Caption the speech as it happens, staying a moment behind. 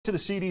To the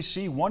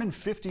CDC, 1 in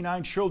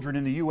 59 children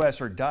in the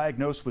U.S. are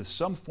diagnosed with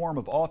some form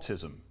of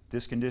autism.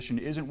 This condition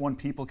isn't one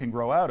people can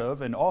grow out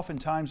of, and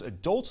oftentimes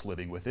adults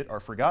living with it are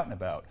forgotten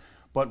about.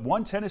 But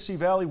one Tennessee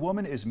Valley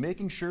woman is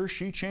making sure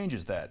she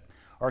changes that.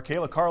 Our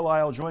Kayla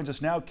Carlisle joins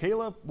us now.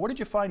 Kayla, what did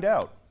you find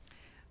out?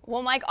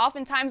 Well, Mike,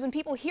 oftentimes when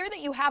people hear that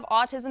you have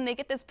autism, they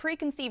get this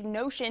preconceived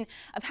notion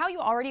of how you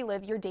already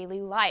live your daily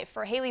life.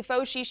 For Haley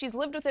Foshi, she's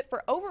lived with it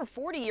for over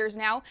 40 years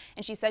now,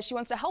 and she says she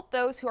wants to help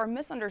those who are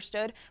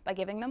misunderstood by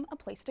giving them a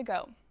place to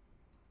go.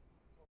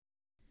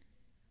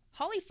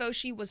 Holly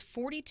Foshi was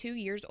 42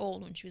 years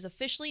old when she was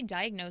officially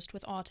diagnosed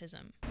with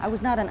autism. I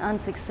was not an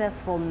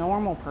unsuccessful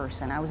normal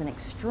person. I was an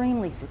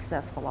extremely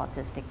successful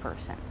autistic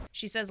person.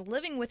 She says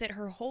living with it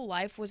her whole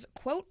life was,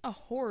 quote, a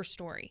horror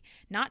story.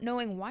 Not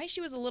knowing why she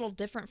was a little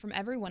different from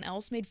everyone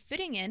else made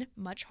fitting in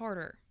much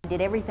harder. I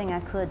did everything I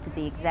could to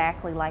be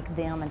exactly like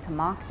them and to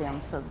mock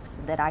them so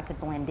that I could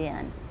blend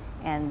in.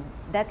 And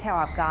that's how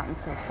I've gotten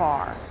so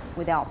far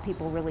without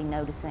people really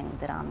noticing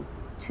that I'm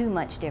too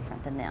much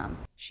different than them.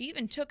 She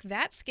even took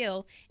that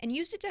skill and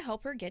used it to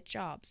help her get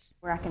jobs.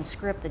 Where I can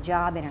script a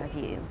job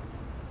interview,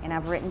 and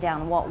I've written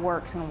down what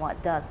works and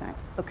what doesn't.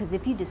 Because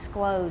if you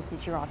disclose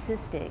that you're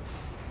autistic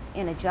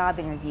in a job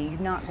interview, you're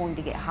not going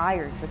to get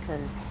hired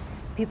because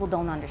people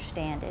don't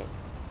understand it.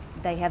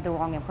 They have the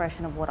wrong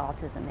impression of what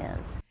autism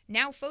is.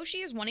 Now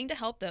Foshi is wanting to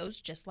help those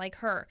just like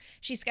her.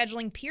 She's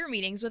scheduling peer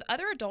meetings with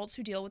other adults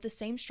who deal with the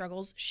same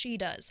struggles she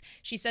does.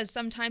 She says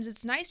sometimes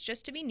it's nice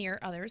just to be near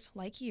others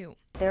like you.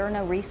 There are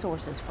no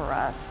resources for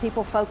us.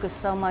 People focus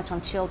so much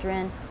on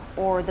children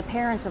or the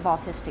parents of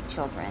autistic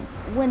children.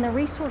 When the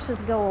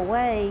resources go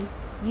away,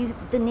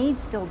 the need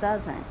still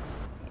doesn't.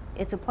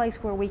 It's a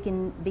place where we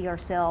can be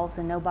ourselves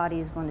and nobody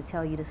is going to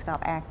tell you to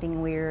stop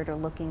acting weird or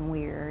looking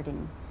weird,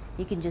 and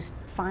you can just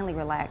finally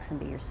relax and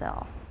be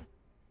yourself.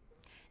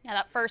 Now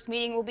that first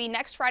meeting will be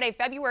next Friday,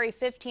 February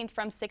 15th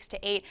from 6 to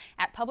 8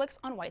 at Publix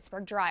on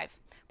Whitesburg Drive.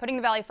 Putting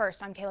the Valley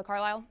first, I'm Kayla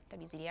Carlisle,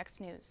 WZDX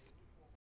News.